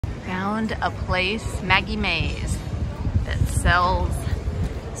found a place, Maggie Mae's, that sells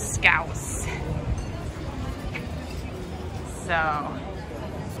Scouse. So,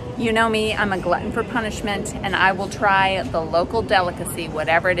 you know me, I'm a glutton for punishment, and I will try the local delicacy,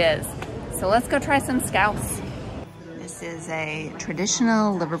 whatever it is. So let's go try some Scouse. This is a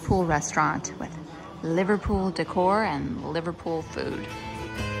traditional Liverpool restaurant with Liverpool decor and Liverpool food.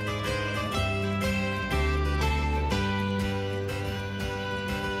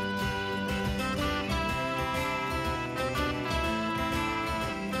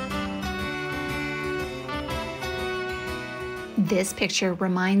 This picture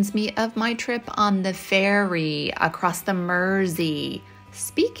reminds me of my trip on the ferry across the Mersey.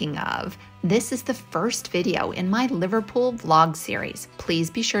 Speaking of, this is the first video in my Liverpool vlog series. Please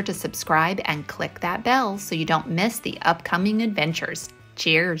be sure to subscribe and click that bell so you don't miss the upcoming adventures.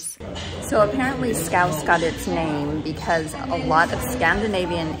 Cheers. So apparently Scouse got its name because a lot of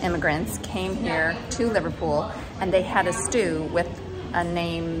Scandinavian immigrants came here to Liverpool and they had a stew with a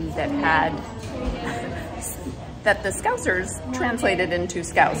name that had that the Scousers translated into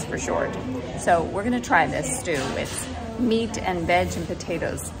Scouse for short. So we're gonna try this stew. It's meat and veg and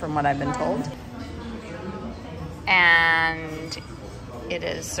potatoes from what I've been told. And it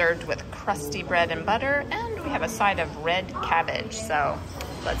is served with crusty bread and butter, and we have a side of red cabbage. So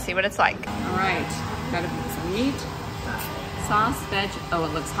let's see what it's like. All right, gotta put some meat, sauce, veg. Oh,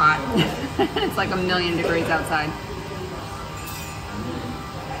 it looks hot. It's like 1,000,000 degrees outside.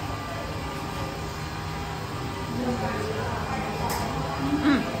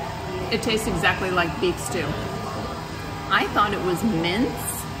 It tastes exactly like beef stew. I thought it was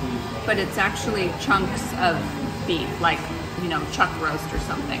mince, but it's actually chunks of beef, like, you know, chuck roast or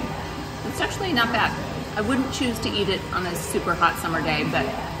something. It's actually not bad. I wouldn't choose to eat it on a super hot summer day, but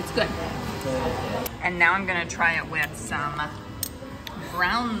it's good. And now I'm gonna try it with some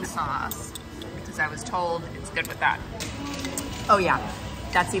brown sauce, because I was told it's good with that. Oh yeah,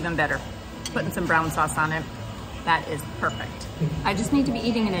 that's even better. Putting some brown sauce on it. That is perfect. I just need to be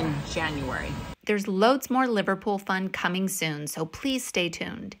eating it in January. There's loads more Liverpool fun coming soon, so please stay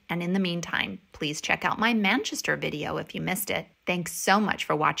tuned. And in the meantime, please check out my Manchester video if you missed it. Thanks so much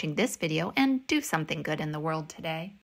for watching this video, and do something good in the world today.